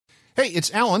Hey,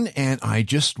 it's Alan, and I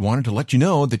just wanted to let you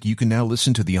know that you can now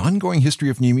listen to the ongoing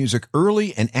history of new music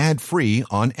early and ad-free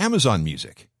on Amazon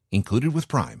Music, included with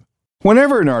Prime.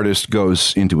 Whenever an artist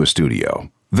goes into a studio,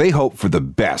 they hope for the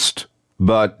best,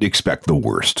 but expect the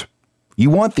worst. You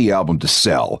want the album to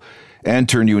sell and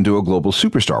turn you into a global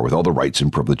superstar with all the rights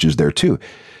and privileges there too.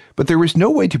 But there is no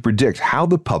way to predict how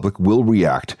the public will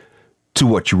react to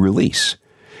what you release.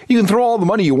 You can throw all the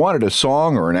money you want at a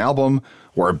song or an album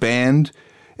or a band,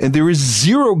 and there is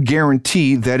zero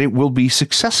guarantee that it will be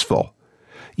successful.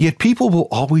 Yet people will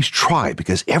always try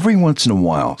because every once in a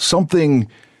while, something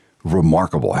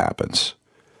remarkable happens.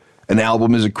 An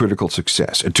album is a critical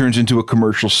success. It turns into a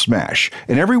commercial smash.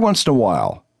 And every once in a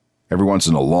while, every once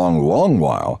in a long, long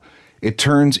while, it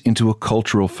turns into a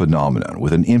cultural phenomenon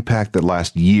with an impact that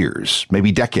lasts years,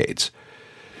 maybe decades.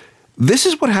 This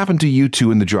is what happened to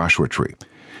U2 and the Joshua Tree.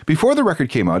 Before the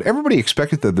record came out, everybody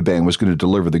expected that the band was going to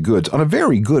deliver the goods on a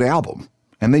very good album,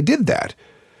 and they did that.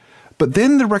 But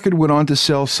then the record went on to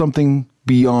sell something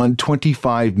beyond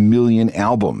 25 million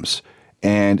albums,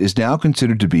 and is now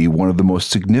considered to be one of the most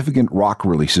significant rock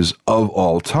releases of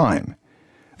all time.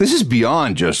 This is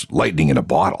beyond just lightning in a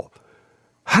bottle.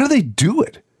 How do they do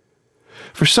it?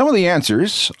 For some of the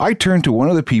answers, I turned to one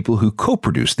of the people who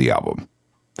co-produced the album.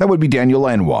 That would be Daniel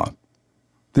Lanois.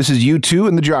 This is U2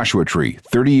 and the Joshua Tree,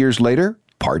 30 years later,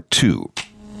 part 2.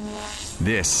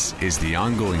 This is the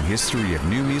Ongoing History of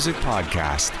New Music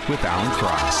podcast with Alan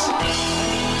Cross.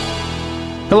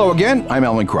 Hello again, I'm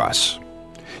Alan Cross.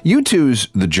 U2's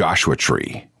The Joshua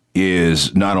Tree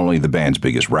is not only the band's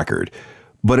biggest record,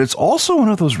 but it's also one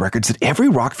of those records that every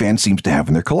rock fan seems to have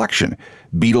in their collection.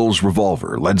 Beatles'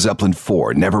 Revolver, Led Zeppelin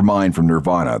 4, Nevermind from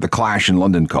Nirvana, The Clash and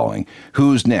London Calling,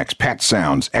 Who's Next, Pet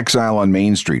Sounds, Exile on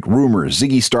Main Street, Rumours,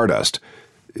 Ziggy Stardust.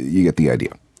 You get the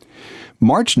idea.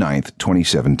 March 9th,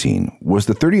 2017 was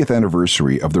the 30th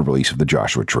anniversary of the release of The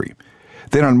Joshua Tree.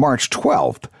 Then on March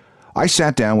 12th, I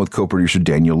sat down with co-producer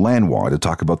Daniel Lanois to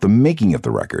talk about the making of the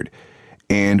record.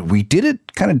 And we did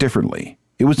it kind of differently.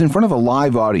 It was in front of a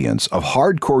live audience of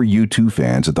hardcore U2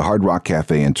 fans at the Hard Rock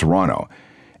Cafe in Toronto,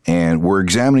 and we're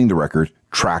examining the record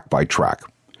track by track.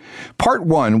 Part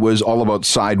 1 was all about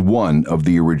side 1 of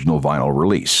the original vinyl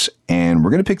release, and we're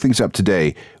going to pick things up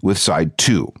today with side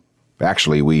 2.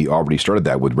 Actually, we already started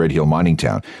that with Red Hill Mining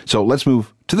Town, so let's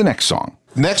move to the next song.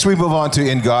 Next, we move on to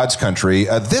In God's Country.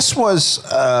 This was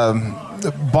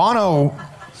Bono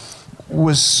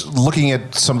was looking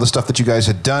at some of the stuff that you guys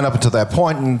had done up until that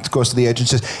point and goes to the agent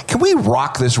and says, can we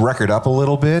rock this record up a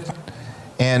little bit?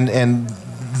 And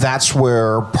that's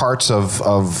where parts of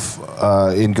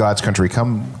In God's Country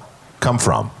come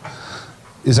from.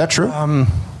 Is that true? I'm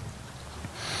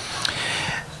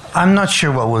not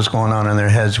sure what was going on in their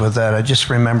heads with that. I just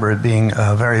remember it being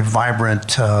a very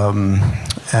vibrant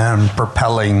and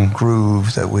propelling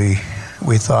groove that we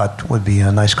thought would be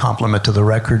a nice complement to the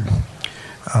record.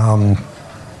 And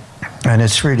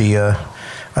it's really, I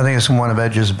think it's one of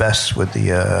Edge's best with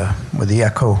the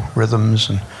echo rhythms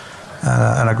and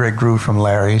a great groove from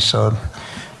Larry. So,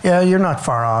 yeah, you're not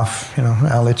far off,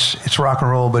 Al. It's rock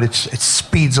and roll, but it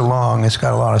speeds along. It's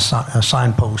got a lot of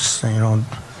signposts.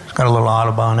 It's got a little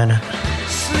Audubon in it.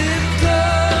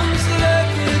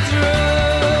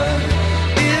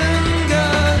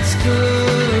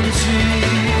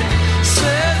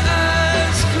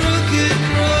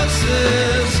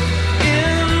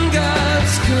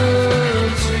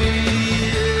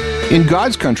 In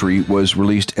God's Country was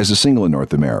released as a single in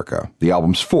North America, the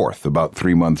album's fourth, about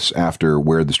 3 months after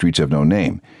Where the Streets Have No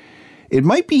Name. It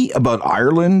might be about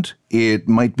Ireland, it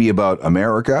might be about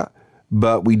America,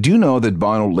 but we do know that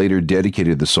Bono later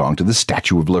dedicated the song to the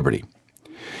Statue of Liberty.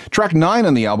 Track 9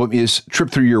 on the album is Trip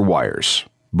Through Your Wires.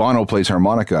 Bono plays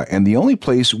harmonica, and the only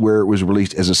place where it was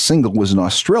released as a single was in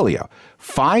Australia.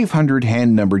 500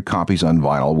 hand-numbered copies on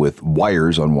vinyl with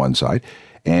wires on one side,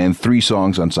 and 3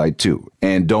 songs on side 2.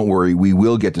 And don't worry, we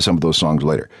will get to some of those songs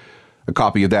later. A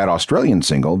copy of that Australian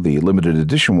single, the limited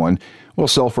edition one, will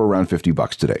sell for around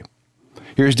 $50 today.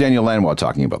 Here's Daniel Lanois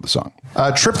talking about the song.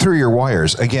 Trip Through Your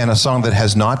Wires, again, a song that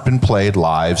has not been played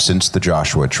live since the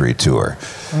Joshua Tree tour.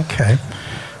 Okay.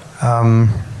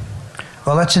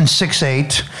 Well, that's in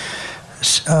 6/8.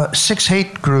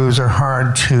 6/8 grooves are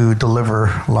hard to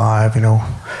deliver live,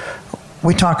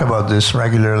 We talk about this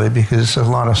regularly because a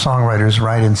lot of songwriters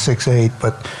write in 6/8,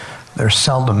 but they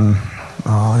seldom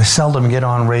get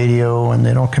on radio and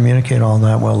they don't communicate all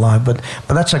that well live. But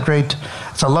it's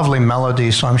a lovely melody,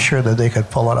 so I'm sure that they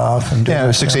could pull it off and do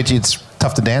it. 6/8,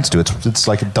 tough to dance to. It's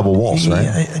like a double waltz,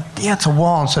 right? Yeah, it's a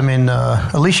waltz. I mean,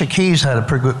 Alicia Keys had a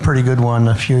pretty good one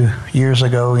a few years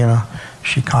ago. You know,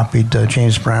 she copied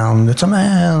James Brown. It's a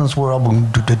man's world.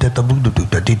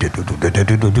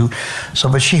 So,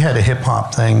 but she had a hip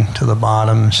hop thing to the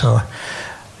bottom. So,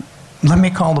 let me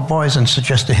call the boys and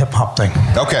suggest a hip hop thing.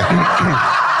 Okay.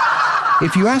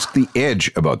 If you ask The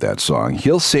Edge about that song,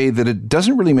 he'll say that it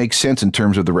doesn't really make sense in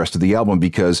terms of the rest of the album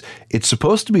because it's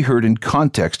supposed to be heard in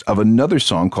context of another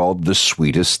song called The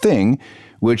Sweetest Thing,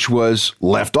 which was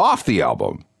left off the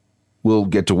album. We'll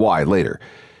get to why later.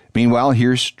 Meanwhile,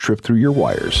 here's Trip Through Your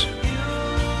Wires.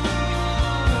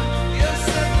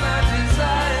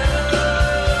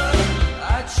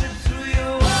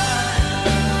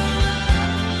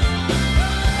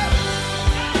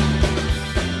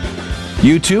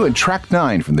 U2 and track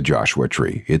 9 from the Joshua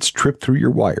Tree. It's Trip Through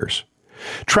Your Wires.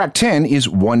 Track 10 is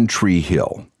One Tree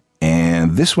Hill.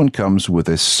 And this one comes with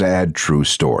a sad, true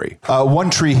story. One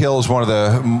Tree Hill is one of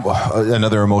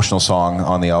another emotional song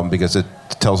on the album because it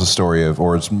tells a story of,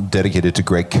 or it's dedicated to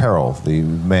Greg Carroll, the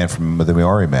man from the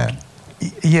Maori Man.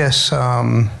 Yes,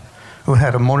 who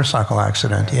had a motorcycle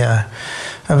accident. Yeah,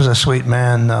 that was a sweet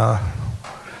man.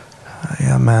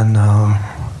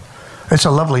 It's a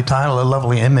lovely title, a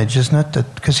lovely image, isn't it?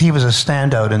 Because he was a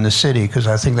standout in the city, because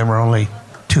I think there were only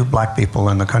 2 black people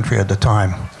in the country at the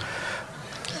time.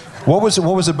 What was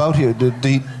it about here?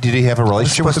 Did he have a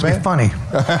relationship with the band? It's supposed to be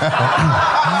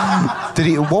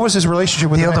funny. What was his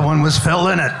relationship with the band? The other one was Phil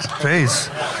Lynott. Jeez.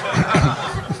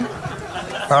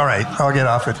 All right, I'll get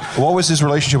off it. What was his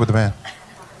relationship with the band?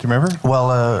 Do you remember?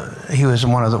 Well, he was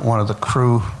one of the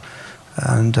crew,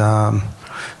 and the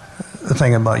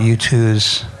thing about U2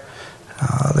 is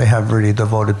they have really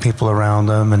devoted people around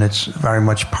them, and it's very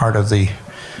much part of the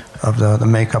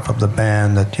makeup of the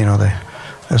band that, you know,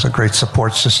 there's a great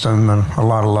support system and a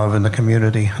lot of love in the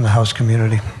community, in the house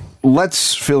community.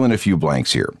 Let's fill in a few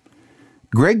blanks here.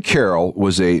 Greg Carroll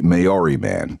was a Maori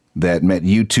man that met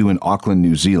U2 in Auckland,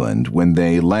 New Zealand when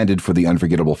they landed for the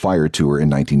Unforgettable Fire Tour in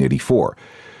 1984.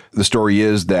 The story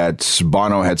is that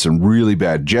Bono had some really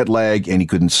bad jet lag and he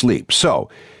couldn't sleep, so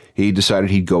he decided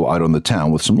he'd go out on the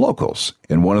town with some locals,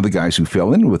 and one of the guys who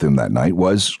fell in with him that night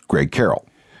was Greg Carroll.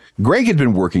 Greg had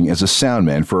been working as a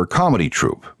soundman for a comedy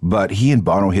troupe, but he and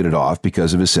Bono hit it off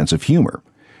because of his sense of humor,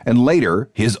 and later,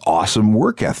 his awesome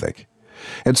work ethic.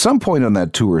 At some point on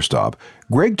that tour stop,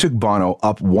 Greg took Bono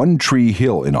up One Tree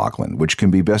Hill in Auckland, which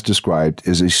can be best described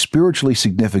as a spiritually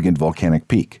significant volcanic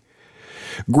peak.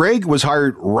 Greg was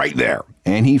hired right there,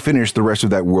 and he finished the rest of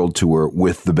that world tour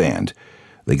with the band.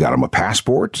 They got him a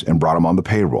passport and brought him on the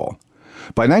payroll.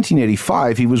 By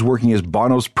 1985, he was working as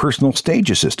Bono's personal stage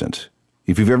assistant.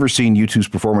 If you've ever seen U2's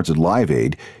performance at Live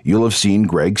Aid, you'll have seen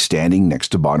Greg standing next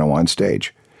to Bono on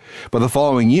stage. But the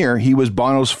following year, he was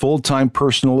Bono's full-time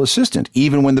personal assistant,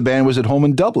 even when the band was at home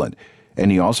in Dublin.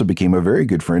 And he also became a very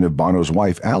good friend of Bono's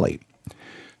wife, Ali.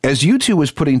 As U2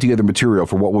 was putting together material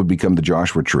for what would become the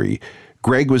Joshua Tree,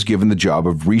 Greg was given the job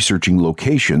of researching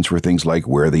locations for things like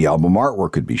where the album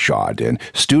artwork could be shot and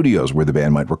studios where the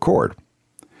band might record.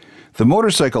 The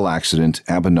motorcycle accident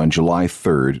happened on July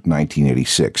 3rd,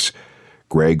 1986.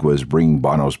 Greg was bringing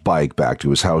Bono's bike back to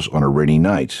his house on a rainy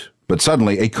night, but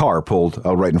suddenly a car pulled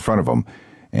out right in front of him,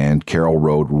 and Carroll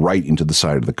rode right into the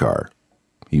side of the car.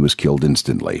 He was killed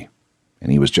instantly,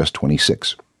 and he was just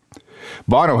 26.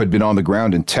 Bono had been on the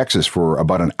ground in Texas for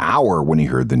about an hour when he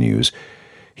heard the news.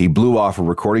 He blew off a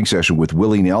recording session with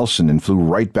Willie Nelson and flew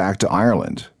right back to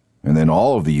Ireland. And then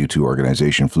all of the U2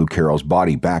 organization flew Carroll's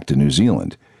body back to New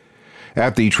Zealand.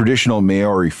 At the traditional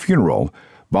Maori funeral,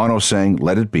 Bono sang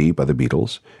Let It Be by the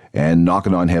Beatles and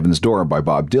Knockin' on Heaven's Door by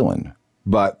Bob Dylan.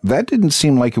 But that didn't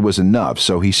seem like it was enough,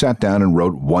 so he sat down and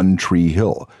wrote One Tree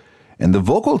Hill. And the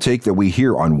vocal take that we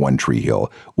hear on One Tree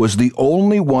Hill was the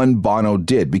only one Bono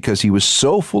did because he was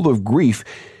so full of grief,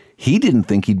 he didn't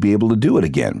think he'd be able to do it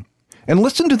again. And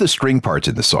listen to the string parts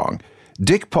in the song.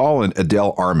 Dick Paul and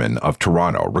Adele Arman of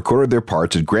Toronto recorded their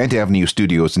parts at Grant Avenue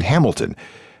Studios in Hamilton.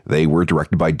 They were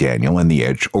directed by Daniel and The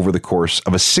Edge over the course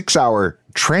of a 6-hour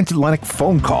transatlantic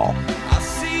phone call.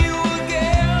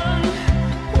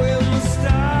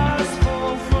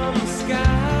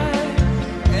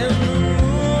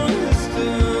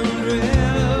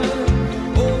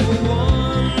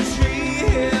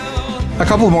 A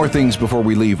couple more things before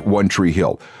we leave One Tree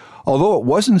Hill. Although it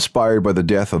was inspired by the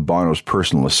death of Bono's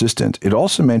personal assistant, it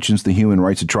also mentions the human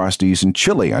rights atrocities in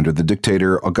Chile under the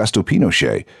dictator Augusto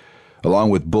Pinochet. Along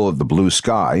with Bull of the Blue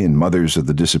Sky and Mothers of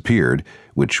the Disappeared,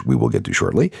 which we will get to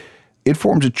shortly, it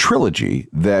forms a trilogy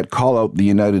that call out the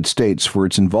United States for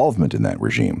its involvement in that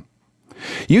regime.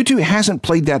 U2 hasn't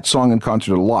played that song in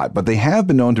concert a lot, but they have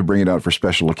been known to bring it out for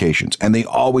special occasions, and they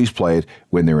always play it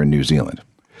when they're in New Zealand.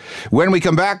 When we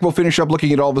come back, we'll finish up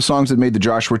looking at all the songs that made the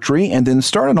Joshua Tree, and then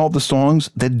start on all the songs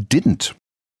that didn't.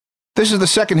 This is the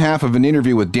second half of an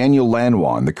interview with Daniel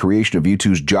Lanois on the creation of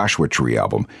U2's Joshua Tree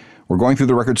album. We're going through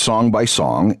the record song by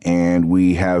song, and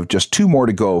we have just 2 more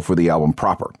to go for the album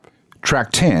proper.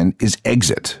 Track 10 is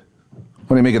Exit.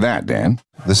 What do you make of that, Dan?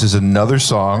 This is another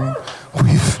song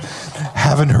we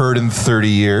haven't heard in 30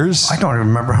 years. I don't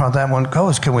remember how that one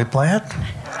goes. Can we play it?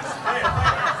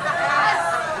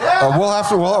 We'll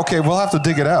have to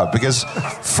dig it out because,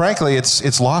 frankly,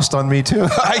 it's lost on me too.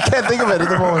 I can't think of it at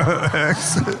the moment.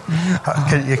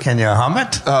 Can you hum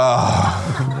it?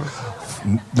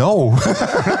 No.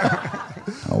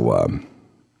 Oh,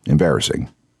 embarrassing.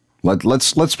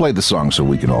 Let's play the song so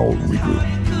we can all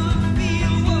regroup.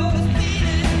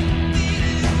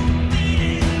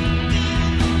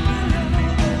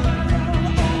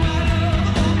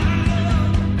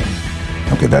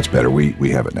 Okay, that's better. We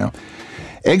have it now.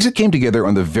 Exit came together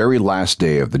on the very last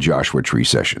day of the Joshua Tree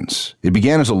sessions. It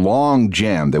began as a long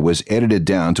jam that was edited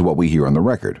down to what we hear on the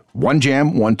record. 1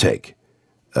 jam, 1 take.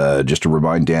 Just to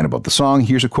remind Dan about the song,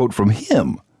 here's a quote from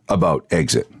him about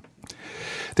Exit.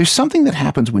 There's something that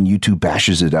happens when U2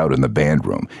 bashes it out in the band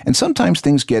room, and sometimes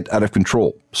things get out of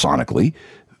control, sonically,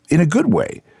 in a good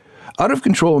way. Out of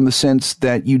control in the sense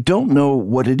that you don't know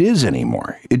what it is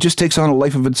anymore. It just takes on a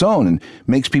life of its own and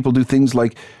makes people do things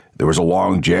like, there was a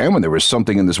long jam and there was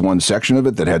something in this one section of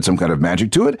it that had some kind of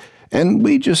magic to it, and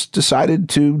we just decided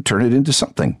to turn it into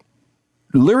something.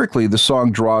 Lyrically, the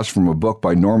song draws from a book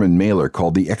by Norman Mailer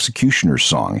called The Executioner's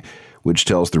Song, which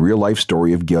tells the real-life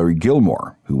story of Gary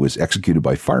Gilmore, who was executed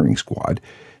by firing squad,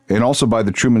 and also by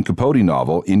the Truman Capote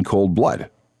novel In Cold Blood.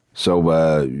 So,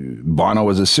 Bono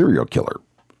was a serial killer,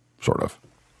 sort of.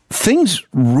 Things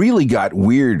really got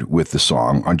weird with the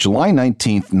song on July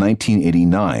 19th,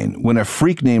 1989, when a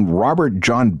freak named Robert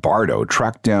John Bardo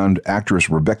tracked down actress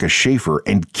Rebecca Schaeffer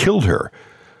and killed her.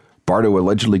 Bardo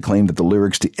allegedly claimed that the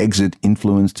lyrics to Exit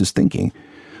influenced his thinking.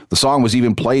 The song was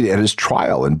even played at his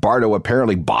trial, and Bardo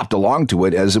apparently bopped along to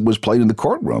it as it was played in the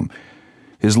courtroom.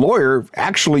 His lawyer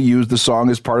actually used the song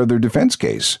as part of their defense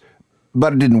case.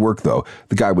 But it didn't work, though.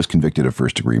 The guy was convicted of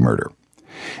first-degree murder.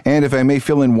 And if I may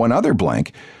fill in one other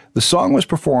blank, the song was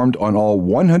performed on all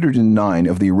 109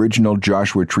 of the original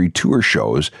Joshua Tree tour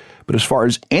shows, but as far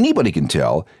as anybody can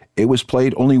tell, it was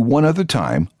played only one other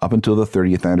time up until the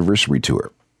 30th anniversary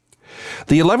tour.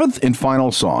 The 11th and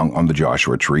final song on the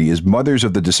Joshua Tree is Mothers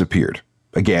of the Disappeared.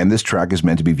 Again, this track is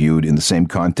meant to be viewed in the same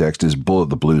context as Bullet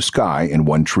the Blue Sky and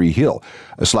One Tree Hill,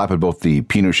 a slap at both the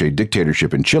Pinochet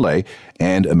dictatorship in Chile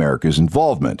and America's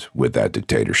involvement with that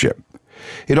dictatorship.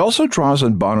 It also draws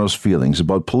on Bono's feelings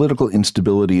about political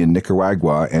instability in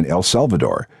Nicaragua and El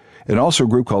Salvador, and also a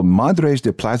group called Madres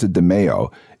de Plaza de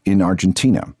Mayo in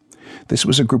Argentina. This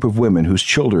was a group of women whose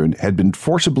children had been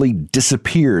forcibly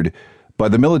disappeared by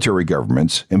the military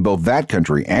governments in both that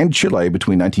country and Chile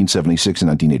between 1976 and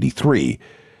 1983.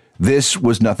 This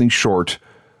was nothing short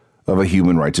of a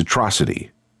human rights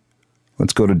atrocity.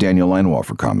 Let's go to Daniel Lanois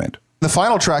for comment. The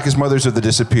final track is Mothers of the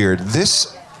Disappeared.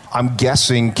 This, I'm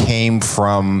guessing, came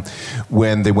from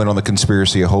when they went on the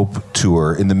Conspiracy of Hope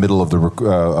tour in the middle of the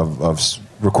of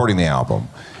recording the album.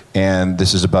 And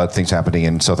this is about things happening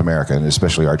in South America, and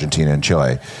especially Argentina and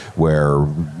Chile, where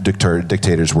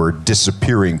dictators were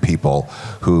disappearing people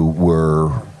who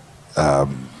were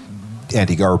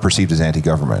or perceived as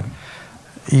anti-government.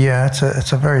 Yeah,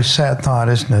 it's a very sad thought,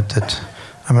 isn't it? That,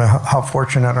 I mean, how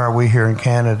fortunate are we here in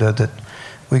Canada that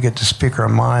we get to speak our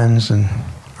minds and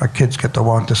our kids get to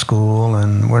walk to school,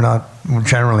 and we're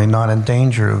generally not in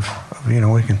danger of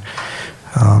we can.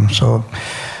 So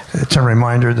it's a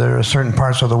reminder there are certain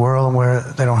parts of the world where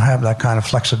they don't have that kind of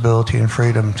flexibility and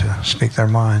freedom to speak their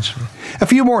minds. A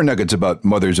few more nuggets about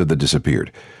Mothers of the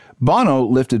Disappeared. Bono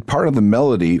lifted part of the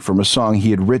melody from a song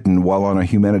he had written while on a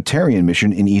humanitarian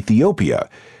mission in Ethiopia.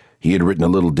 He had written a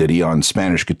little ditty on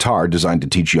Spanish guitar designed to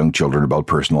teach young children about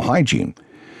personal hygiene.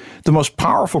 The most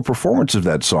powerful performance of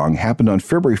that song happened on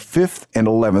February 5th and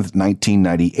 11th,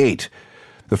 1998.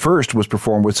 The first was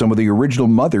performed with some of the original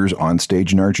mothers on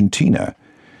stage in Argentina.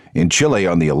 In Chile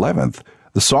on the 11th,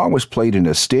 the song was played in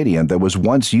a stadium that was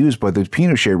once used by the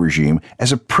Pinochet regime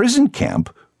as a prison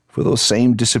camp for those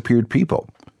same disappeared people.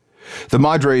 The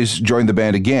Madres joined the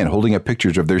band again, holding up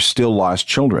pictures of their still lost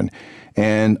children.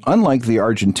 And unlike the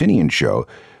Argentinian show,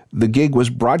 the gig was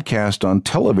broadcast on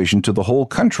television to the whole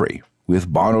country,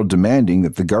 with Bono demanding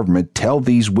that the government tell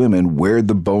these women where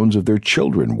the bones of their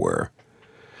children were.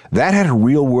 That had a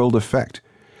real-world effect.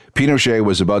 Pinochet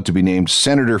was about to be named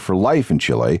senator for life in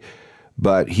Chile,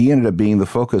 but he ended up being the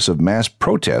focus of mass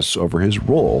protests over his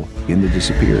role in The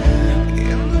Disappeared.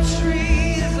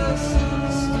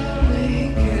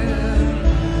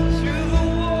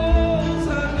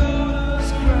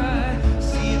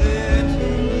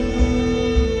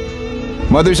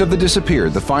 Mothers of the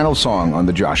Disappeared, the final song on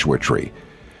the Joshua Tree.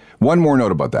 One more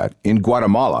note about that. In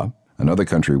Guatemala, another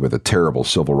country with a terrible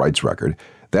civil rights record,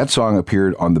 that song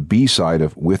appeared on the B-side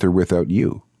of With or Without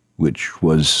You, which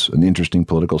was an interesting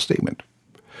political statement.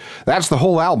 That's the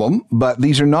whole album, but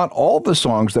these are not all the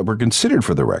songs that were considered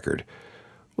for the record.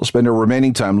 We'll spend our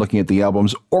remaining time looking at the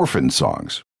album's orphan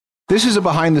songs. This is a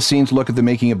behind-the-scenes look at the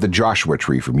making of the Joshua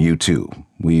Tree from U2.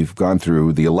 We've gone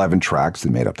through the 11 tracks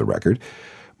that made up the record,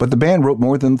 but the band wrote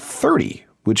more than 30,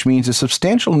 which means a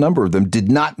substantial number of them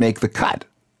did not make the cut,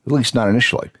 at least not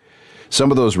initially.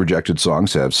 Some of those rejected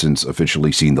songs have since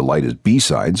officially seen the light as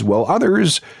B-sides, while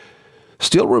others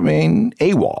still remain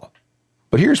AWOL.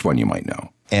 But here's one you might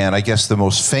know. And I guess the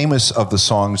most famous of the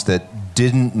songs that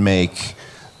didn't make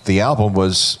the album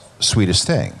was Sweetest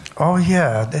Thing. Oh,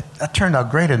 yeah. That turned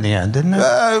out great in the end, didn't it?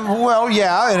 Well,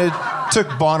 yeah, and it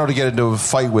took Bono to get into a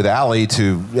fight with Ali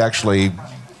to actually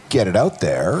get it out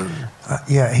there.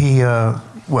 Yeah, he,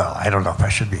 well, I don't know if I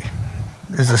should be.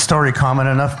 Is the story common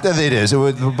enough? It is. It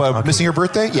was about missing her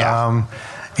birthday? Yeah.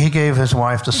 He gave his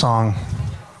wife the song,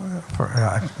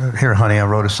 here, honey, I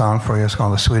wrote a song for you. It's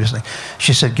called The Sweetest Thing.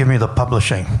 She said, give me the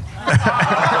publishing.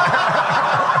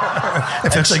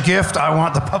 If it's a gift, I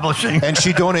want the publishing. And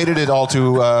she donated it all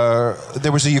to,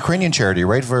 there was a Ukrainian charity,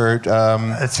 right? For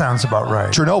it sounds about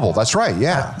right. Chernobyl, that's right,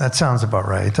 yeah. That sounds about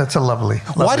right. That's a lovely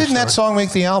Why didn't story. that song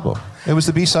make the album? It was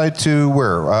the B-side to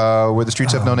where the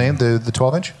Streets Have No Name, the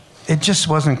 12-inch? It just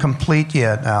wasn't complete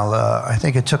yet, Al. I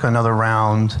think it took another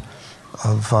round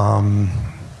of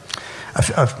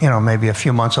maybe a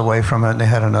few months away from it, and they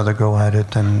had another go at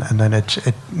it, and then it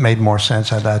made more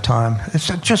sense at that time. It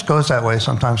just goes that way.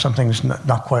 Sometimes something's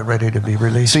not quite ready to be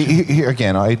released. See, here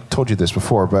again, I told you this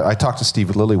before, but I talked to Steve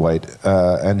Lillywhite,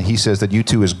 and he says that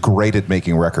U2 is great at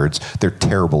making records. They're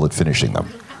terrible at finishing them.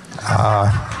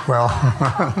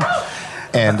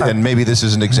 And maybe this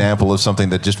is an example of something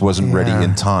that just wasn't ready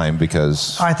in time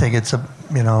because... I think it's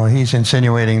he's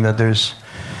insinuating that there's,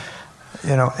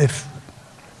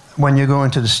 when you go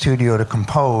into the studio to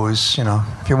compose,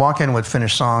 if you walk in with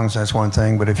finished songs, that's one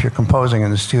thing, but if you're composing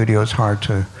in the studio, it's hard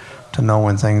to know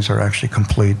when things are actually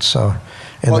complete. So,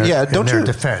 in their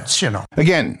defense,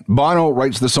 Again, Bono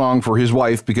writes the song for his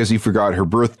wife because he forgot her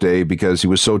birthday because he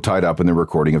was so tied up in the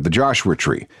recording of the Joshua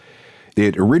Tree.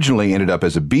 It originally ended up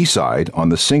as a B-side on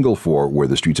the single for Where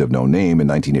the Streets Have No Name in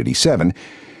 1987,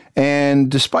 and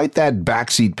despite that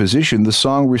backseat position, the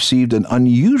song received an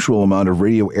unusual amount of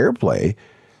radio airplay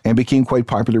and became quite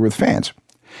popular with fans.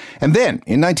 And then,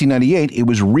 in 1998, it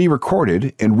was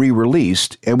re-recorded and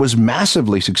re-released and was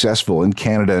massively successful in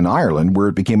Canada and Ireland, where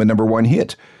it became a #1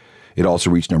 hit. It also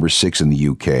reached number 6 in the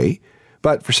UK,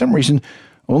 but for some reason,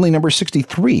 only number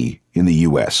 63 in the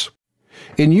US.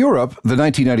 In Europe, the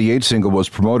 1998 single was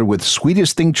promoted with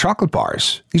Sweetest Thing chocolate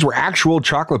bars. These were actual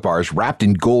chocolate bars wrapped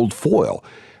in gold foil,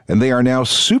 and they are now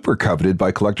super coveted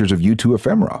by collectors of U2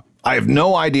 ephemera. I have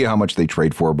no idea how much they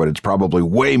trade for, but it's probably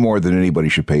way more than anybody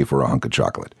should pay for a hunk of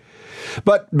chocolate.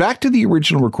 But back to the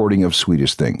original recording of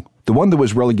Sweetest Thing, the one that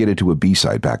was relegated to a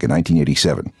B-side back in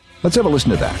 1987. Let's have a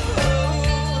listen to that.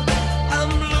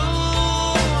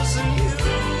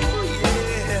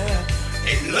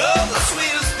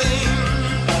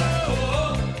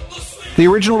 The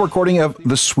original recording of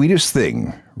The Sweetest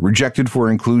Thing, rejected for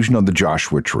inclusion on the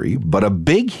Joshua Tree, but a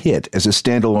big hit as a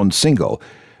standalone single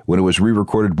when it was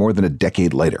re-recorded more than a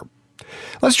decade later.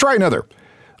 Let's try another.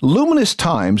 Luminous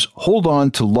Times, Hold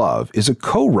On to Love is a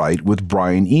co-write with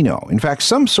Brian Eno. In fact,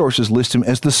 some sources list him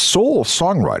as the sole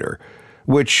songwriter,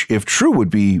 which, if true, would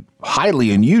be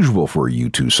highly unusual for a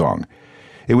U2 song.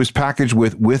 It was packaged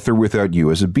with or Without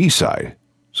You as a B-side.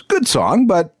 It's a good song,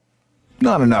 but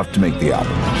not enough to make the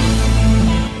album.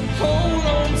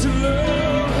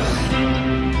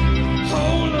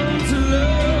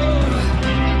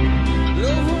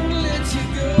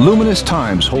 Luminous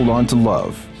Times, Hold On to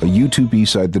Love, a U2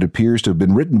 B-side that appears to have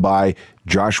been written by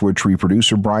Joshua Tree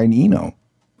producer Brian Eno.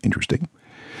 Interesting.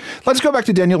 Let's go back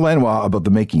to Daniel Lanois about the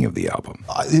making of the album.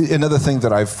 Another thing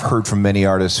that I've heard from many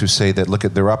artists who say that, look,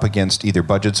 they're up against either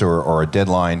budgets or a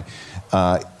deadline.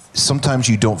 Sometimes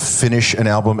you don't finish an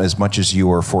album as much as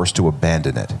you are forced to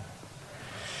abandon it.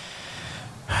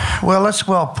 Well, that's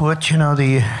well put.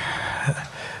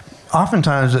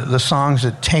 Oftentimes the songs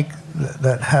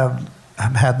that have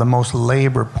had the most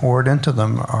labor poured into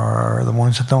them are the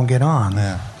ones that don't get on.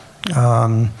 Yeah.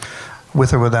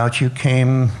 With or Without You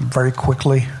came very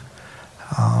quickly.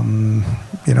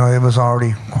 It was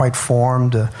already quite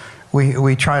formed.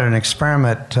 We tried an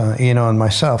experiment, Eno and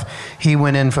myself. He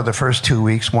went in for the first 2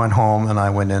 weeks, went home, and I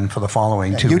went in for the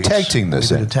following 2 weeks. You tag team this.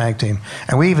 We did a tag team.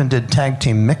 And we even did tag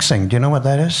team mixing. Do you know what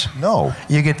that is? No.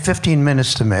 You get 15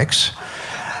 minutes to mix.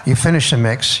 You finish the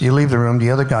mix, you leave the room, the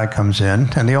other guy comes in,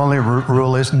 and the only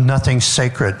rule is nothing's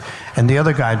sacred. And the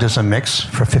other guy does a mix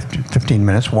for 15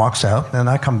 minutes, walks out, and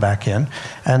I come back in.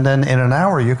 And then in an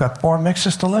hour, you've got 4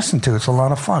 mixes to listen to. It's a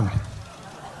lot of fun.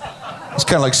 It's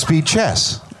kind of like speed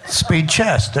chess. Speed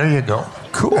chess, there you go.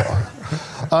 Cool.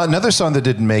 Another song that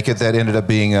didn't make it that ended up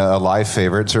being a live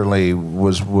favorite, certainly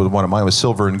was one of mine, was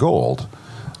Silver and Gold.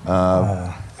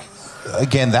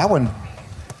 Again, that one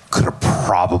could have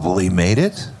probably made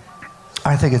it.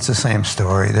 I think it's the same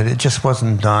story, that it just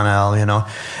wasn't done, Al,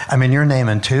 I mean, you're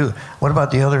naming 2. What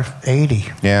about the other 80?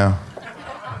 Yeah.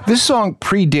 This song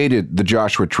predated the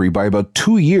Joshua Tree by about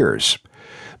 2 years.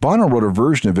 Bono wrote a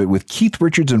version of it with Keith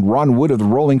Richards and Ron Wood of the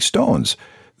Rolling Stones.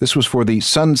 This was for the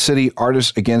Sun City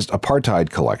Artists Against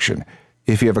Apartheid collection.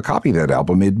 If you have a copy of that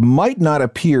album, it might not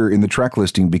appear in the track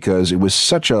listing because it was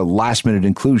such a last-minute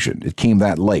inclusion. It came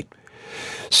that late.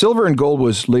 Silver and Gold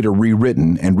was later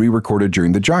rewritten and re-recorded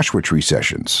during the Joshua Tree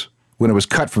sessions. When it was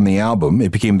cut from the album,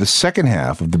 it became the second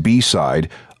half of the B-side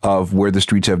of Where the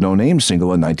Streets Have No Name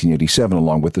single in 1987,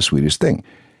 along with The Sweetest Thing.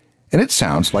 And it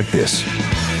sounds like this.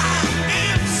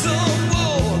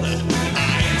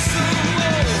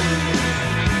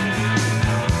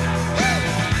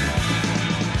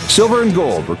 Silver and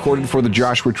Gold, recorded for the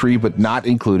Joshua Tree, but not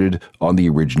included on the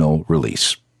original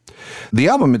release. The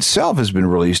album itself has been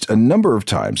released a number of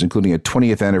times, including a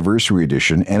 20th anniversary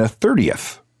edition and a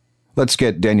 30th. Let's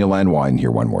get Daniel Lanois in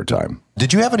here one more time.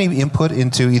 Did you have any input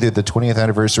into either the 20th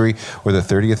anniversary or the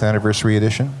 30th anniversary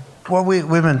edition? Well, we've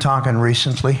been talking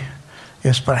recently.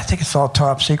 Yes, but I think it's all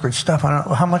top secret stuff. I don't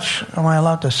know. How much am I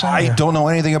allowed to say? I don't know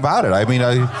anything about it. I mean,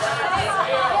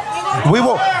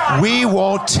 we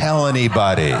won't tell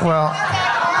anybody. Well,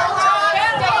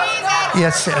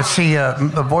 yes, see,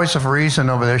 the voice of reason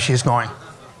over there, she's going.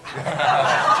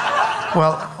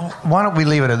 Well, why don't we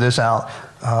leave it at this, Al?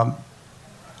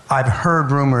 I've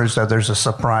heard rumors that there's a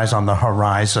surprise on the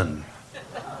horizon.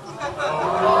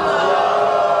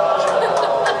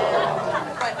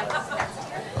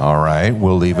 All right,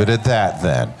 we'll leave it at that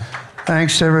then.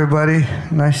 Thanks, everybody.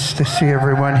 Nice to see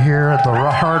everyone here at the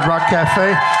Hard Rock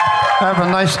Cafe. Have a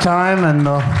nice time, and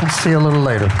we'll see you a little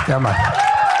later. Come on.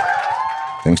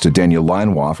 Thanks to Daniel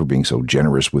Lanois for being so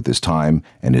generous with his time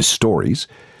and his stories.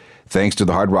 Thanks to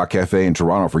the Hard Rock Cafe in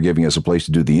Toronto for giving us a place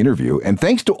to do the interview. And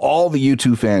thanks to all the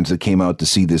U2 fans that came out to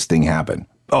see this thing happen.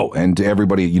 Oh, and to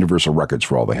everybody at Universal Records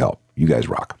for all the help. You guys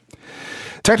rock.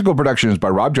 Technical production is by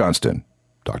Rob Johnston.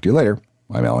 Talk to you later.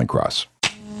 I'm Alan Cross.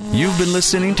 You've been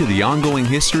listening to the Ongoing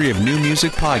History of New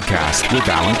Music podcast with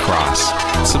Alan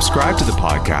Cross. Subscribe to the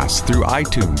podcast through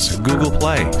iTunes, Google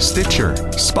Play, Stitcher,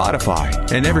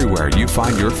 Spotify, and everywhere you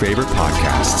find your favorite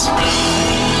podcasts.